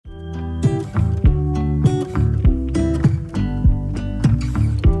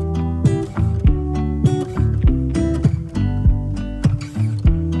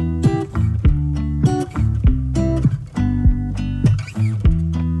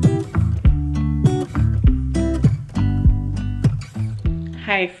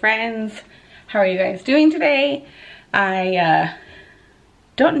Hi friends, how are you guys doing today? I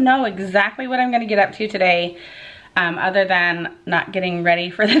don't know exactly what I'm going to get up to today, other than not getting ready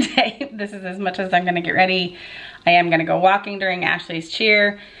for the day. This is as much as I'm going to get ready. I am going to go walking during Ashley's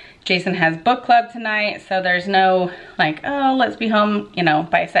cheer. Jason has book club tonight, so there's no like, oh, let's be home, you know,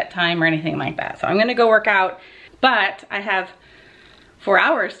 by a set time or anything like that. So I'm going to go work out, but I have 4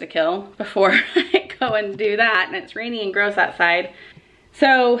 hours to kill before I go and do that, and it's rainy and gross outside.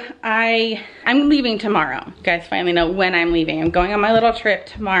 So I'm leaving tomorrow. You guys finally know when I'm leaving. I'm going on my little trip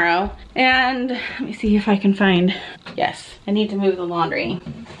tomorrow. And let me see if I can find, yes, I need to move the laundry.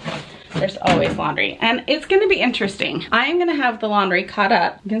 There's always laundry. And it's gonna be interesting. I'm gonna have the laundry caught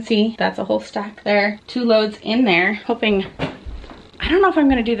up. You can see that's a whole stack there. 2 loads in there, hoping, I don't know if I'm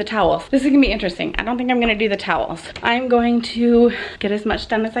gonna do the towels. This is gonna be interesting. I don't think I'm gonna do the towels. I'm going to get as much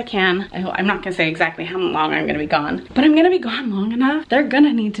done as I can. I'm not gonna say exactly how long I'm gonna be gone, but I'm gonna be gone long enough. They're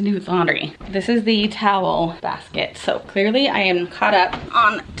gonna need to do laundry. This is the towel basket. So clearly I am caught up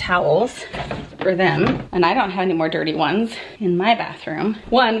on towels for them, and I don't have any more dirty ones in my bathroom.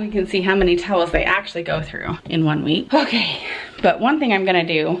 One, we can see how many towels they actually go through in 1 week. Okay, but one thing I'm gonna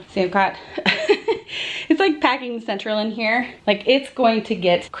do, see I've got, it's like packing central in here. Like it's going to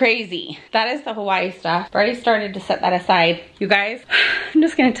get crazy. That is the Hawaii stuff. I've already started to set that aside. You guys, I'm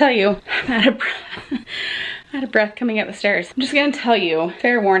just gonna tell you, I'm out of breath coming up the stairs. I'm just gonna tell you,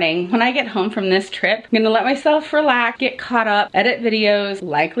 fair warning, when I get home from this trip, I'm gonna let myself relax, get caught up, edit videos,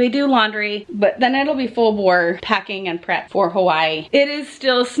 likely do laundry, but then it'll be full bore packing and prep for Hawaii. It is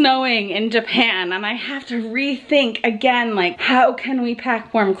still snowing in Japan, and I have to rethink again, like, how can we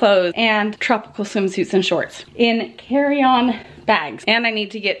pack warm clothes and tropical swimsuits and shorts in carry-on bags? And I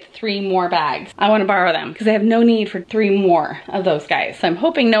need to get 3 more bags. I want to borrow them because I have no need for 3 more of those guys. So I'm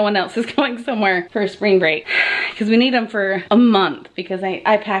hoping no one else is going somewhere for spring break because we need them for a month because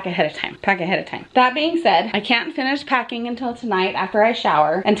I pack ahead of time. That being said, I can't finish packing until tonight after I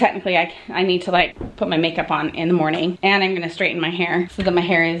shower, and technically I need to like put my makeup on in the morning, and I'm gonna straighten my hair so that my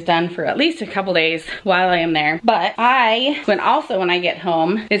hair is done for at least a couple days while I am there. But when I get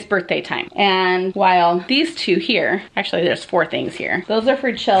home, it's birthday time, and while these 2 here, actually there's 4 things here. Those are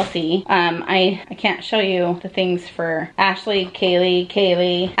for Chelsea. I can't show you the things for Ashley,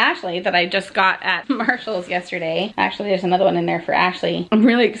 Kaylee, Ashley that I just got at Marshall's yesterday. Actually, there's another one in there for Ashley. I'm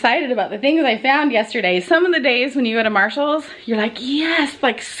really excited about the things I found yesterday. Some of the days when you go to Marshall's, you're like, yes,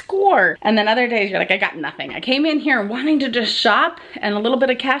 like score. And then other days you're like, I got nothing. I came in here wanting to just shop and a little bit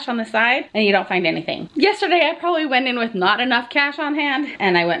of cash on the side, and you don't find anything. Yesterday, I probably went in with not enough cash on hand,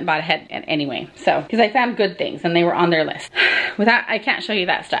 and I went and bought ahead anyway. So, because I found good things and they were on their list. Without, I can't show you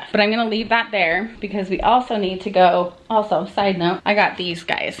that stuff, but I'm gonna leave that there because we also need to go. Also, side note, I got these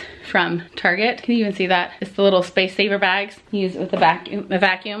guys from Target. Can you even see that? It's the little space saver bags. Use it with the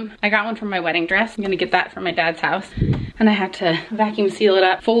vacuum. I got one from my wedding dress. I'm gonna get that from my dad's house, and I have to vacuum seal it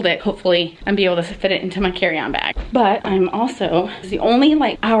up, fold it, hopefully, and be able to fit it into my carry-on bag. But I'm also, it's the only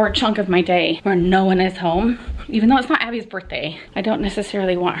like hour chunk of my day where no one is home. Even though it's not Abby's birthday, I don't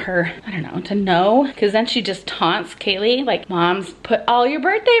necessarily want her, I don't know, to know, because then she just taunts Kaylee, like, Mom's put all your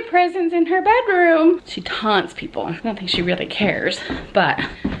birthday presents in her bedroom. She taunts people. I don't think she really cares, but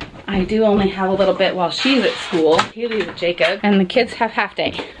I do only have a little bit while she's at school. Kaylee's with Jacob, and the kids have half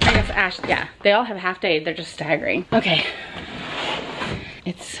day. I guess Ashley, yeah, they all have half day. They're just staggering. Okay,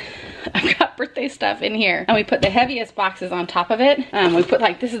 I've got birthday stuff in here, and we put the heaviest boxes on top of it. We put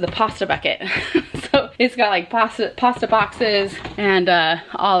like, this is the pasta bucket. So it's got like pasta boxes and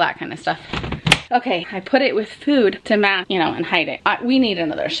all that kind of stuff. Okay, I put it with food to match, you know, and hide it. We need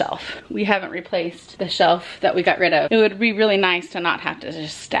another shelf. We haven't replaced the shelf that we got rid of. It would be really nice to not have to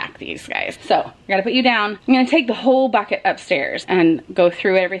just stack these guys. So I gotta put you down. I'm gonna take the whole bucket upstairs and go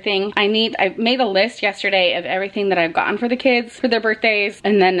through everything. I made a list yesterday of everything that I've gotten for the kids for their birthdays,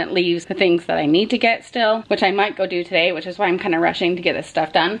 and then it leaves the things that I need to get still, which I might go do today, which is why I'm kind of rushing to get this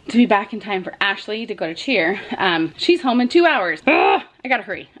stuff done to be back in time for Ashley to go to cheer. She's home in 2 hours. Ugh, I gotta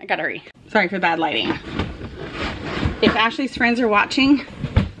hurry. Sorry for bad lighting. If Ashley's friends are watching,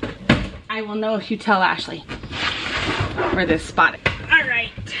 I will know if you tell Ashley where this spot is. All right,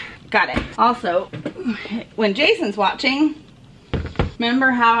 got it. Also, when Jason's watching,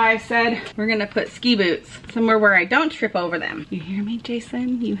 remember how I said we're gonna put ski boots somewhere where I don't trip over them. You hear me,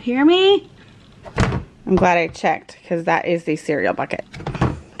 Jason? You hear me? I'm glad I checked, because that is the cereal bucket.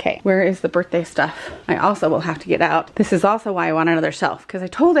 Okay, where is the birthday stuff? I also will have to get out. This is also why I want another shelf, because I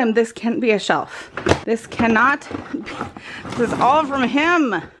told him this can't be a shelf. This cannot, this is all from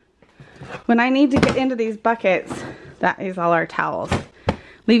him. When I need to get into these buckets, that is all our towels.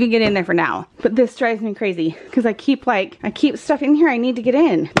 leaving it in there for now. But this drives me crazy because I keep stuff in here I need to get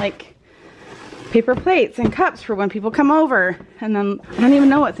in. Like paper plates and cups for when people come over. And then I don't even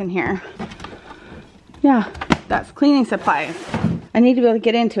know what's in here. Yeah, that's cleaning supplies. I need to be able to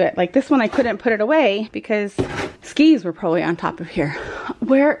get into it. Like this one I couldn't put it away because skis were probably on top of here.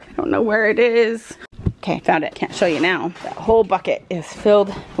 Where? I don't know where it is. Okay, found it. Can't show you now. That whole bucket is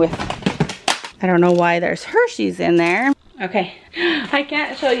filled with, I don't know why there's Hershey's in there. Okay, I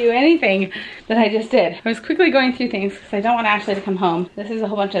can't show you anything that I just did. I was quickly going through things because I don't want Ashley to come home. This is a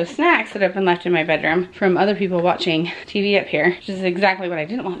whole bunch of snacks that have been left in my bedroom from other people watching TV up here, which is exactly what I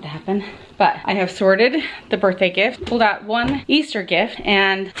didn't want to happen. But I have sorted the birthday gift, pulled out one Easter gift,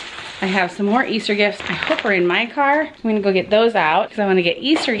 and I have some more Easter gifts. I hope are in my car. I'm gonna go get those out because I want to get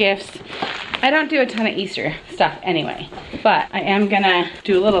Easter gifts. I don't do a ton of Easter stuff anyway, but I am gonna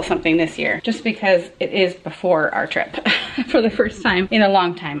do a little something this year just because it is before our trip. For the first time in a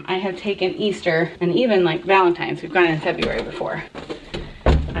long time. I have taken Easter and even like Valentine's. We've gone in February before.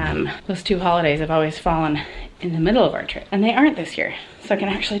 Those two holidays have always fallen in the middle of our trip, and they aren't this year. So I can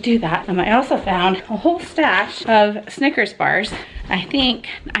actually do that. I also found a whole stash of Snickers bars. I think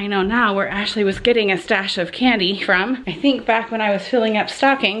I know now where Ashley was getting a stash of candy from. I think back when I was filling up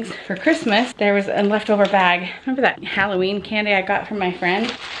stockings for Christmas, there was a leftover bag. Remember that Halloween candy I got from my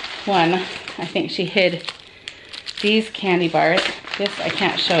friend? I think she hid these candy bars. This I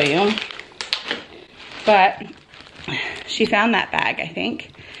can't show you, but she found that bag, I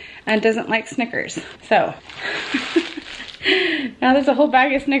think, and doesn't like Snickers. So now there's a whole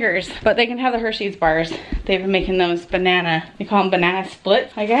bag of Snickers, but they can have the Hershey's bars. They've been making those banana, they call them banana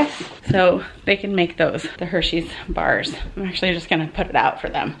split, I guess. So they can make those, the Hershey's bars. I'm actually just gonna put it out for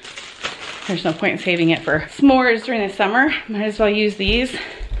them. There's no point in saving it for s'mores during the summer. Might as well use these.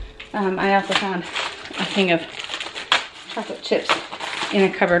 I also found a thing of chocolate chips in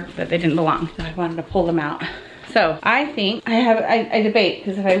a cupboard that they didn't belong, so I wanted to pull them out. So I think I debate,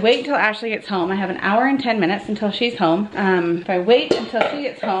 because if I wait until Ashley gets home, I have an hour and 10 minutes until she's home. If I wait until she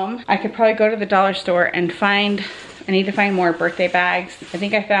gets home, I could probably go to the dollar store and I need to find more birthday bags. I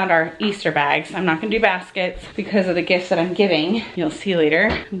think I found our Easter bags. I'm not gonna do baskets because of the gifts that I'm giving. You'll see later.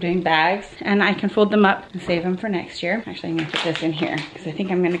 I'm doing bags, and I can fold them up and save them for next year. Actually, I'm gonna put this in here because I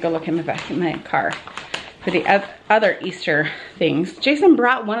think I'm gonna go look in the back of my car for the other Easter things. Jason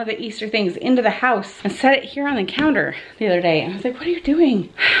brought one of the Easter things into the house and set it here on the counter the other day. And I was like, what are you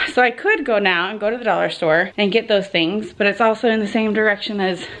doing? So I could go now and go to the dollar store and get those things, but it's also in the same direction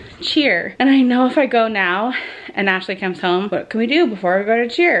as cheer. And I know if I go now and Ashley comes home, what can we do before we go to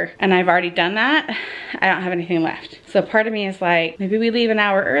cheer? And I've already done that. I don't have anything left. So part of me is like, maybe we leave an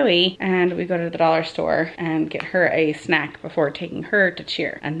hour early and we go to the dollar store and get her a snack before taking her to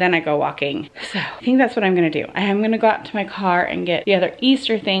cheer. And then I go walking. So I think that's what I'm gonna do. I am gonna go out to my car and get the other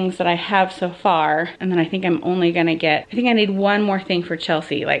Easter things that I have so far. And then I think I'm only gonna get, I think I need one more thing for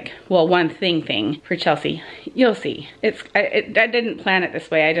Chelsea. Like, well, one thing for Chelsea. You'll see. I didn't plan it this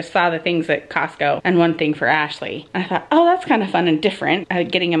way. I just saw the things at Costco and one thing for Ashley. I thought, oh, that's kind of fun and different.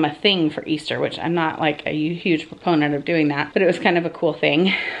 Getting him a thing for Easter, which I'm not like a huge proponent of doing that, but it was kind of a cool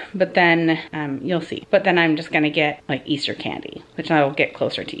thing. But then you'll see. But then I'm just gonna get like Easter candy, which I will get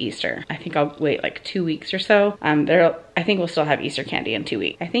closer to Easter. I think I'll wait like 2 weeks or so. I think we'll still have Easter candy in 2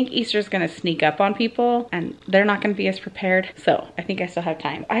 weeks. I think Easter's gonna sneak up on people and they're not gonna be as prepared. So I think I still have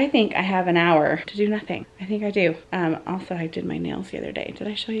time. I think I have an hour to do nothing. I think I do. Also, I did my nails the other day. Did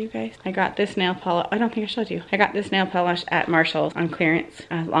I show you guys? I got this nail polish. I don't think I showed you. I got this nail polish at Marshall's on clearance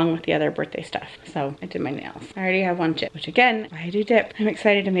along with the other birthday stuff. So I did my nails. I already have one chip, which again, I do dip. I'm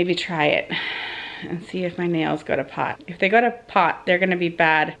excited to maybe try it and see if my nails go to pot. If they go to pot, they're gonna be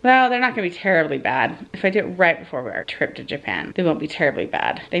bad. Well, they're not gonna be terribly bad. If I do it right before our trip to Japan, they won't be terribly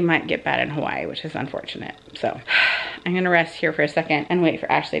bad. They might get bad in Hawaii, which is unfortunate. So I'm gonna rest here for a second and wait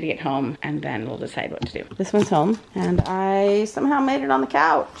for Ashley to get home, and then we'll decide what to do. This one's home, and I somehow made it on the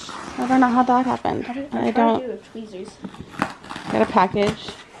couch. I don't know how that happened. I don't do tweezers. Got a package.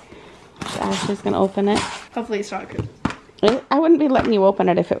 Ashley's gonna open it. Hopefully it's not good. I wouldn't be letting you open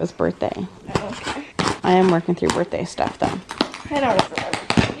it if it was birthday. Oh, okay. I am working through birthday stuff though. I don't know for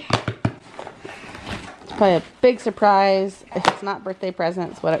everybody. It's probably a big surprise if it's not birthday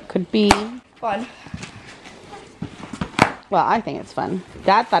presents, what it could be. Fun. Well, I think it's fun.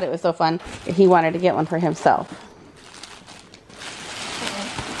 Dad thought it was so fun that he wanted to get one for himself.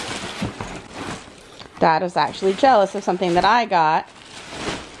 Dad was actually jealous of something that I got.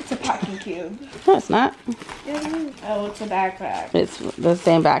 It's a pie. packing cube. No, it's not. Oh, it's a backpack. It's the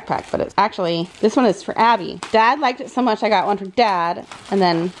same backpack, but it's actually, this one is for Abby. Dad liked it so much I got one for Dad, and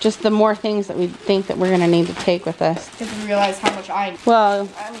then just the more things that we think that we're gonna need to take with us. Because we realize how much I'm Well,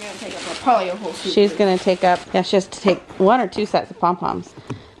 gonna take up probably a whole suit. she's gonna take up, yeah, she has to take 1 or 2 sets of pom-poms.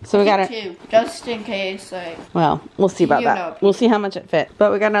 So we got it. 2, just in case. Well, we'll see about that. We'll see how much it fit.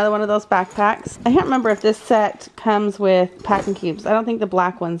 But we got another one of those backpacks. I can't remember if this set comes with packing cubes. I don't think the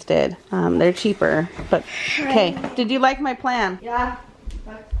black ones did. They're cheaper. But okay, did you like my plan? Yeah.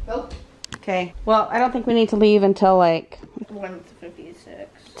 Go. Okay. Well, I don't think we need to leave until like 1:56.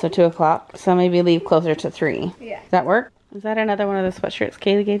 so 2 o'clock. So maybe leave closer to 3. Yeah. Does that work? Is that another one of the sweatshirts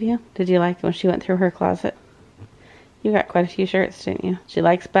Kaylee gave you? Did you like when she went through her closet? You got quite a few shirts, didn't you? She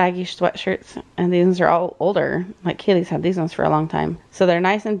likes baggy sweatshirts, and these ones are all older. Like Kaylee's had these ones for a long time. So they're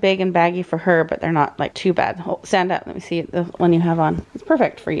nice and big and baggy for her, but they're not like too bad. Stand up, let me see the one you have on. It's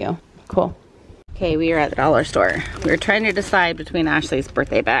perfect for you. Cool. Okay, we are at the dollar store. We were trying to decide between Ashley's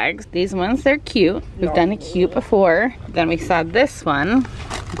birthday bags. These ones, they're cute. We've done a cute before. Then we saw this one,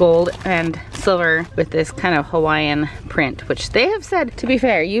 gold and silver with this kind of Hawaiian print, which they have said, to be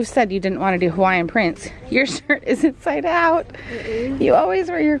fair, you've said you didn't want to do Hawaiian prints. Your shirt is inside out. You always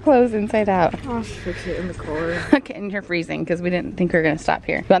wear your clothes inside out. I'll fix it in the car. Okay, and you're freezing because we didn't think we were gonna stop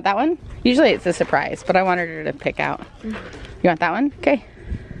here. You want that one? Usually it's a surprise, but I wanted her to pick out. You want that one? Okay.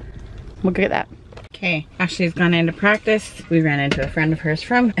 We'll get that. Okay, Ashley's gone into practice. We ran into a friend of hers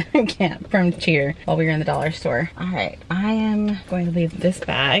from camp, from cheer, while we were in the dollar store. All right, I am going to leave this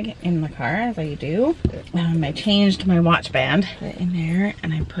bag in the car, as I do. I changed my watch band, put it in there,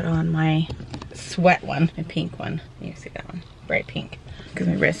 and I put on my sweat one, my pink one. You see that one, bright pink, because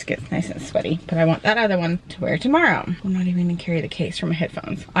my wrist gets nice and sweaty. But I want that other one to wear tomorrow. I'm not even gonna carry the case for my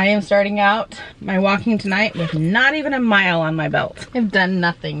headphones. I am starting out my walking tonight with not even a mile on my belt. I've done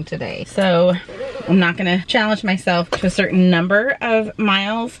nothing today. So I'm not gonna challenge myself to a certain number of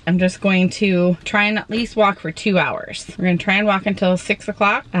miles. I'm just going to try and at least walk for 2 hours. We're gonna try and walk until 6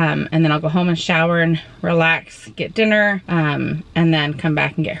 o'clock, and then I'll go home and shower and relax, get dinner, and then come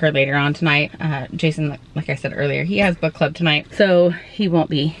back and get her later on tonight. Jason, like I said earlier, he has book club tonight, so he won't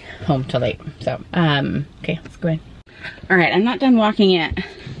be home till late. So, okay, let's go in. All right, I'm not done walking yet.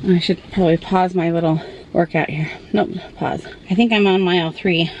 I should probably pause my little workout here. Nope, pause. I think I'm on mile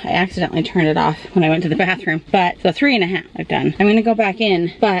 3. I accidentally turned it off when I went to the bathroom, but so 3.5 I've done. I'm gonna go back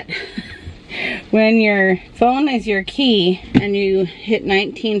in, but when your phone is your key and you hit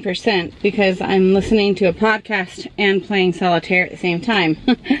 19%, because I'm listening to a podcast and playing solitaire at the same time,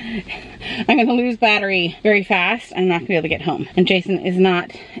 I'm gonna lose battery very fast. I'm not gonna be able to get home. And Jason is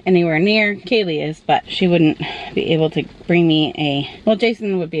not anywhere near. Kaylee is, but she wouldn't be able to bring me a, well,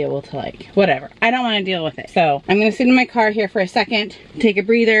 Jason would be able to, like, whatever. I don't want to deal with it. So I'm gonna sit in my car here for a second, take a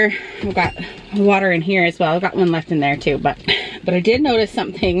breather. I've got water in here as well. I've got one left in there too, but I did notice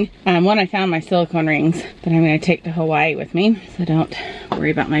something. One, I found my silicone rings that I'm gonna take to Hawaii with me, so don't worry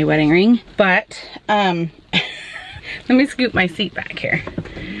about my wedding ring. But let me scoop my seat back here.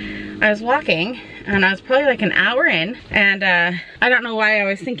 I was walking and I was probably like an hour in, and I don't know why I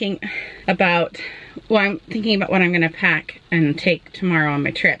was thinking about, well, I'm thinking about what I'm gonna pack and take tomorrow on my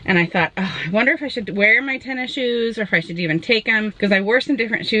trip. And I thought, oh, I wonder if I should wear my tennis shoes or if I should even take them, because I wore some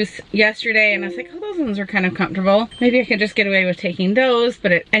different shoes yesterday and I was like, oh, those ones are kind of comfortable. Maybe I could just get away with taking those.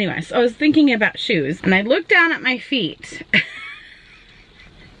 But anyway, so I was thinking about shoes and I looked down at my feet.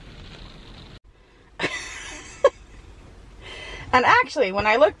 And actually, when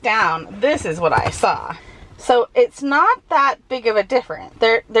I looked down, this is what I saw. So it's not that big of a difference.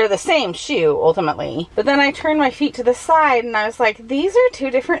 They're the same shoe ultimately. But then I turned my feet to the side and I was like, these are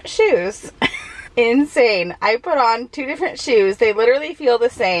 2 different shoes. Insane. I put on 2 different shoes. They literally feel the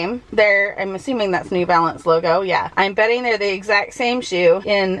same. I'm assuming that's New Balance logo. Yeah. I'm betting they're the exact same shoe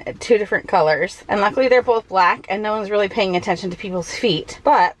in 2 different colors. And luckily they're both black and no one's really paying attention to people's feet.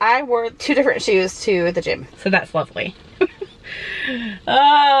 But I wore 2 different shoes to the gym. So that's lovely.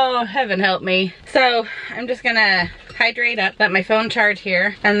 Oh, heaven help me. So I'm just gonna hydrate up, let my phone charge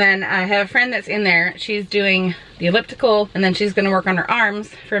here, and then I have a friend that's in there. She's doing the elliptical, and then she's gonna work on her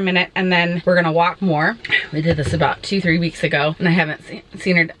arms for a minute, and then we're gonna walk more. We did this about 2-3 weeks ago, and I haven't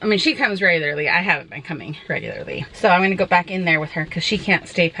seen her. I mean, she comes regularly. I haven't been coming regularly. So I'm gonna go back in there with her because she can't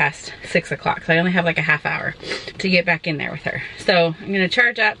stay past 6 o'clock. So I only have like a half hour to get back in there with her. So I'm gonna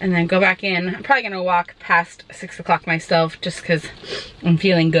charge up and then go back in. I'm probably gonna walk past 6 o'clock myself just because I'm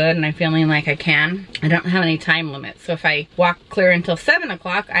feeling good and I'm feeling like I can. I don't have any time limits. So if I walk clear until 7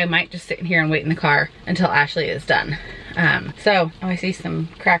 o'clock, I might just sit in here and wait in the car until Ashley is done. Oh, I see some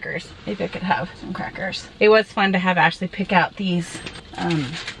crackers. Maybe I could have some crackers. It was fun to have Ashley pick out these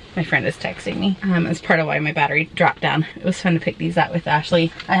My friend is texting me. It's part of why my battery dropped down. It was fun to pick these out with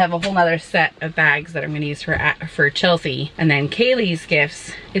Ashley. I have a whole nother set of bags that I'm gonna use for Chelsea. And then Kaylee's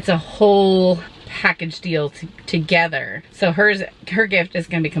gifts, it's a whole package deal together. So her gift is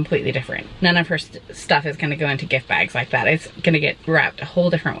going to be completely different. None of her stuff is going to go into gift bags like that. It's going to get wrapped a whole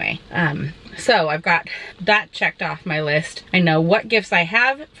different way. So I've got that checked off my list. I know what gifts I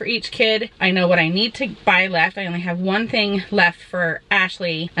have for each kid. I know what I need to buy left. I only have one thing left for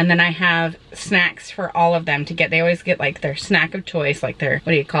Ashley, and then I have snacks for all of them to get. They always get like their snack of choice, like their,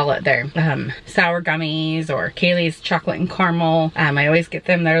 what do you call it, their sour gummies, or Kaylee's chocolate and caramel. I always get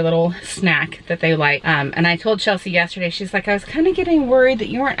them their little snack that they like. And I told Chelsea yesterday, she's like, I was kind of getting worried that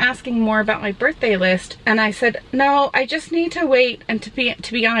you weren't asking more about my birthday list. And I said, no, I just need to wait and to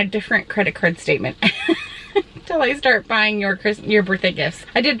be on a different credit card statement till I start buying your birthday gifts.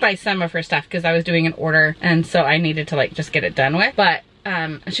 I did buy some of her stuff because I was doing an order, and so I needed to like just get it done with. But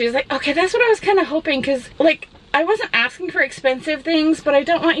she was like, okay, that's what I was kind of hoping, because like I wasn't asking for expensive things, but I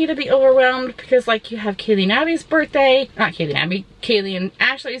don't want you to be overwhelmed because like you have Kaylee and Abby's birthday, not Kaylee and Abby, Kaylee and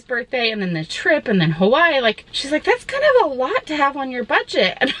Ashley's birthday, and then the trip, and then Hawaii. Like, she's like, that's kind of a lot to have on your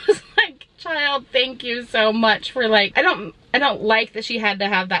budget. And I was like, child, thank you so much for like, I don't like that she had to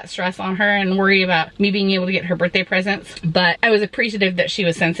have that stress on her and worry about me being able to get her birthday presents, but I was appreciative that she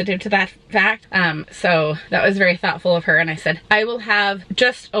was sensitive to that fact. So that was very thoughtful of her, and I said, I will have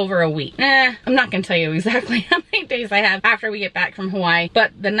just over a week. I'm not gonna tell you exactly how many days I have after we get back from Hawaii,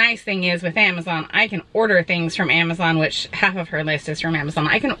 but the nice thing is with Amazon, I can order things from Amazon, which half of her list is from Amazon.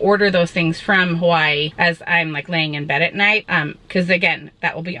 I can order those things from Hawaii as I'm like laying in bed at night, because again,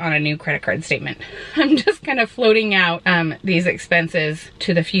 that will be on a new credit card statement. I'm just kind of floating out these expenses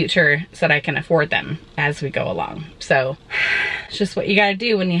to the future so that I can afford them as we go along. So it's just what you gotta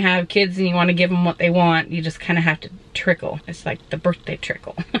do when you have kids and you want to give them what they want. You just kind of have to trickle. It's like the birthday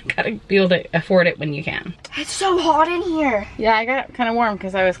trickle. Gotta be able to afford it when you can. It's so hot in here. Yeah, I got kind of warm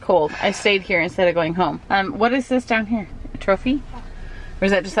because I was cold. I stayed here instead of going home. What is this down here? A trophy? Or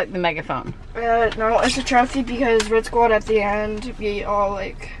is that just like the megaphone? No, it's a trophy because Red Squad at the end, we all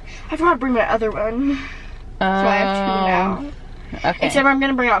like, I forgot to bring my other one. So I have two now. Okay. Except I'm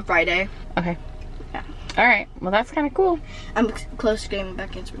gonna bring it on Friday. Okay. Yeah. Alright, well that's kind of cool. I'm close to getting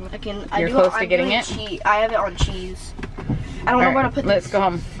back into it. You're close to getting it? I have it on cheese. I don't know where to put this. Let's go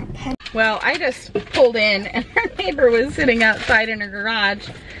home. Well, I just pulled in and her neighbor was sitting outside in her garage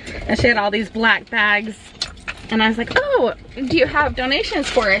and she had all these black bags. And I was like, oh, do you have donations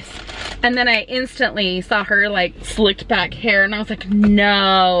for us? And then I instantly saw her like slicked back hair and I was like,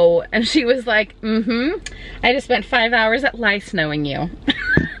 no. And she was like, I just spent 5 hours at lice knowing you.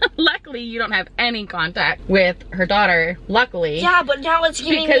 Luckily, you don't have any contact with her daughter, luckily. Yeah, but now it's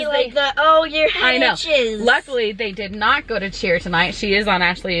giving me like your head itches. Luckily, they did not go to cheer tonight. She is on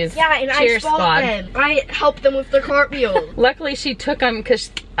Ashley's and cheer I squad. Them. I helped them with their cartwheel. Luckily, she took them because,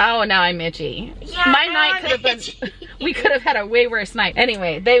 oh, now I'm itchy. Yeah, my night could have been, we could have had a way worse night.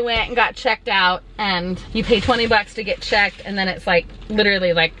 Anyway, they went and got checked out, and you pay 20 bucks to get checked, and then it's like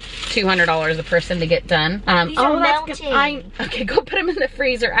literally like $200 a person to get done. These are melting. Okay, go put them in the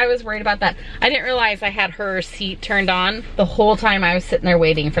freezer. I was worried about that. I didn't realize I had her seat turned on the whole time I was sitting there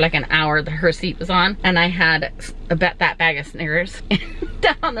waiting for like an hour. Her seat was on, and I had that bag of Snickers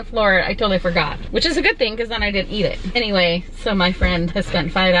down on the floor. I totally forgot, which is a good thing because then I didn't eat it. Anyway, so my friend has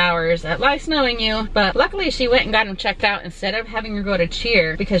spent 5 hours at Lice Knowing You, but luckily she went and got him checked out instead of having her go to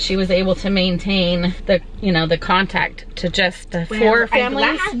cheer because she was able to maintain the, you know, the contact to just the 4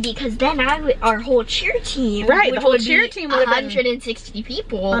 families. I'm glad because then our whole cheer team, right, the whole cheer team would have 160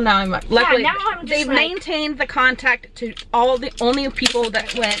 people. Oh no, luckily now I'm just they've maintained the contact to all the only people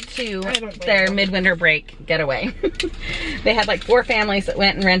that went to their midwinter break getaway. They had like 4 families that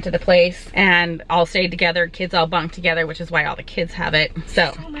went and rented a place and all stayed together. Kids all bunked together, which is why all the kids have it.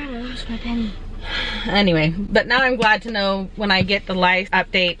 So anyway, but now I'm glad to know when I get the lice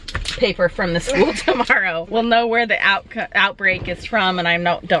update paper from the school tomorrow, we'll know where the outbreak is from, and I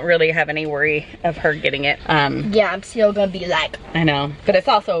don't really have any worry of her getting it. Yeah, I'm still gonna be like, I know, but it's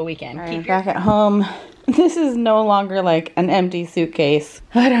also a weekend. Right, back at home. This is no longer like an empty suitcase.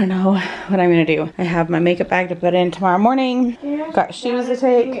 I don't know what I'm gonna do. I have my makeup bag to put in tomorrow morning. Got shoes to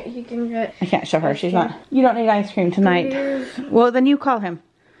take. I can't show her. She's not. You don't need ice cream tonight. Well, then you call him.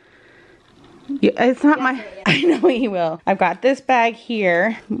 It's not my, I know he will. I've got this bag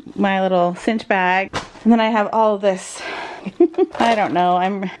here, my little cinch bag, and then I have all of this. I don't know.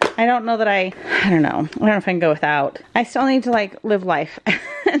 I don't know if I can go without. I still need to like live life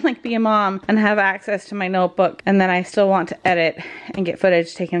and like be a mom and have access to my notebook, and then I still want to edit and get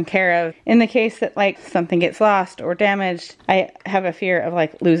footage taken care of. In the case that like something gets lost or damaged, I have a fear of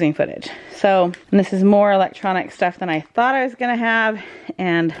like losing footage. So this is more electronic stuff than I thought I was gonna have,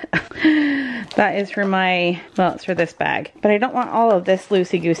 and that is for my, well, it's for this bag. But I don't want all of this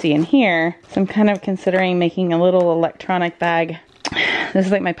loosey-goosey in here, so I'm kind of considering making a little electronic bag. This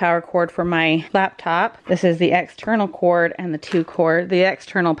is like my power cord for my laptop. This is the external cord and the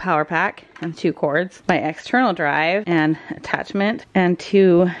external power pack and 2 cords. My external drive and attachment and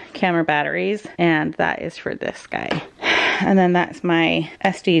 2 camera batteries, and that is for this guy. And then that's my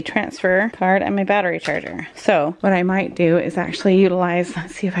SD transfer card and my battery charger. So what I might do is actually utilize,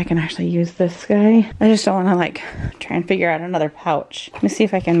 let's see if I can actually use this guy. I just don't want to like try and figure out another pouch. Let me see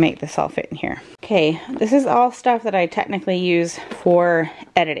if I can make this all fit in here. Okay, this is all stuff that I technically use for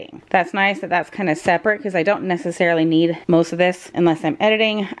editing. That's nice that that's kind of separate because I don't necessarily need most of this unless I'm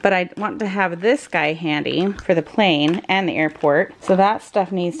editing, but I want to have this guy handy for the plane and the airport. So that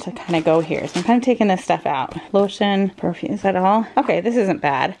stuff needs to kind of go here. So I'm kind of taking this stuff out. Lotion, perfume, is that all? Okay, this isn't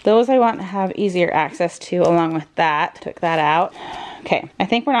bad. Those I want to have easier access to along with that. Took that out. Okay, I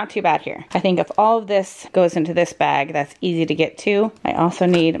think we're not too bad here. I think if all of this goes into this bag, that's easy to get to. I also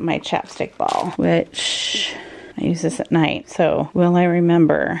need my chapstick ball, which I use this at night, so will I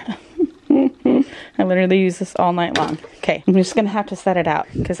remember? I literally use this all night long. Okay, I'm just gonna have to set it out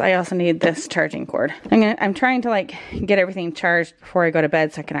because I also need this charging cord. I'm trying to like get everything charged before I go to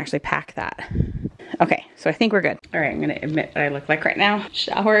bed so I can actually pack that. Okay, so I think we're good. All right, I'm gonna admit what I look like right now.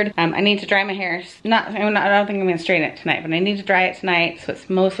 Showered. I need to dry my hair. I don't think I'm gonna straighten it tonight, but I need to dry it tonight so it's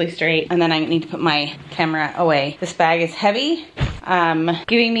mostly straight. And then I need to put my camera away. This bag is heavy.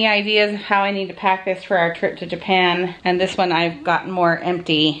 Giving me ideas of how I need to pack this for our trip to Japan. And this one I've gotten more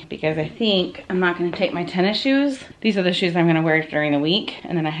empty because I think I'm not gonna take my tennis shoes. These are the shoes I'm gonna wear during the week.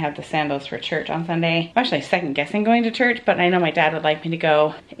 And then I have the sandals for church on Sunday. I'm actually second guessing going to church, but I know my dad would like me to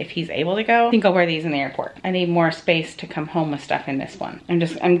go if he's able to go. I think I'll wear these in the airport. I need more space to come home with stuff in this one.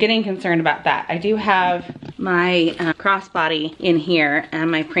 I'm getting concerned about that. I do have my crossbody in here and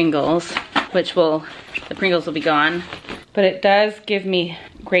my Pringles, the Pringles will be gone. But it does give me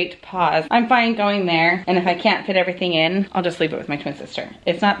great pause. I'm fine going there, and if I can't fit everything in, I'll just leave it with my twin sister.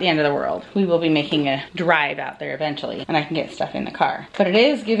 It's not the end of the world. We will be making a drive out there eventually, and I can get stuff in the car. But it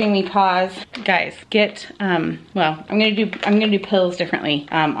is giving me pause. Guys, well, I'm gonna do pills differently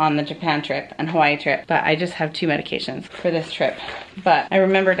on the Japan trip and Hawaii trip, but I just have 2 medications for this trip. But I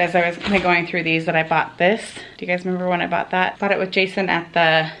remembered as I was kind of going through these that I bought this. Do you guys remember when I bought that? Bought it with Jason at the,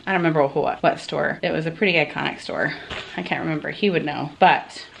 I don't remember what store. It was a pretty iconic store. I can't remember, he would know.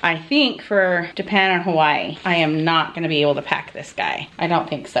 But I think for Japan and Hawaii, I am not gonna be able to pack this guy. I don't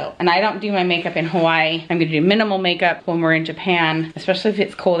think so. And I don't do my makeup in Hawaii. I'm gonna do minimal makeup when we're in Japan, especially if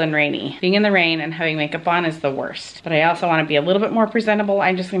it's cold and rainy. Being in the rain and having makeup on is the worst. But I also wanna be a little bit more presentable.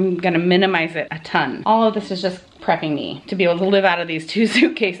 I'm gonna minimize it a ton. All of this is just prepping me to be able to live out of these 2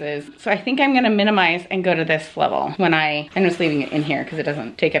 suitcases. So I think I'm gonna minimize and go to this level when I'm just leaving it in here because it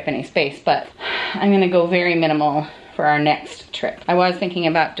doesn't take up any space, but I'm gonna go very minimal for our next trip. I was thinking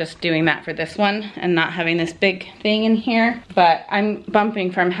about just doing that for this one and not having this big thing in here, but I'm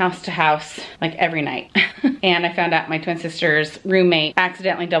bumping from house to house like every night. And I found out my twin sister's roommate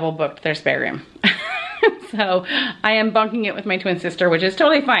accidentally double booked their spare room. So I am bunking it with my twin sister, which is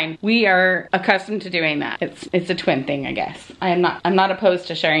totally fine. We are accustomed to doing that. It's a twin thing, I guess. I'm not opposed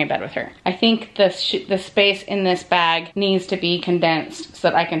to sharing a bed with her. I think the space in this bag needs to be condensed so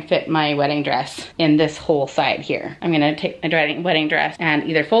that I can fit my wedding dress in this whole side here. I'm gonna take my wedding dress and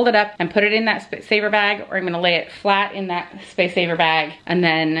either fold it up and put it in that space saver bag, or I'm gonna lay it flat in that space saver bag and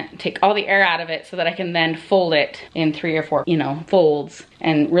then take all the air out of it so that I can then fold it in 3 or 4, folds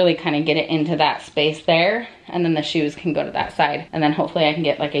and really kind of get it into that space there. And then the shoes can go to that side. And then hopefully I can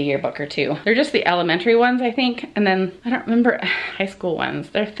get like a yearbook or 2. They're just the elementary ones, I think. And then I don't remember high school ones.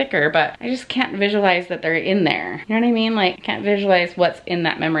 They're thicker, but I just can't visualize that they're in there. You know what I mean? Like, I can't visualize what's in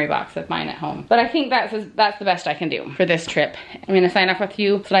that memory box of mine at home. But I think that's the best I can do for this trip. I'm gonna sign off with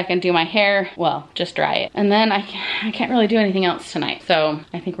you so that I can do my hair. Well, just dry it. And then I can't really do anything else tonight. So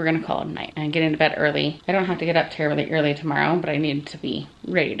I think we're gonna call it a night and get into bed early. I don't have to get up terribly early tomorrow, but I need to be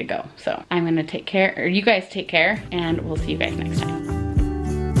ready to go. So I'm gonna take care, or you guys take care, and we'll see you guys next time.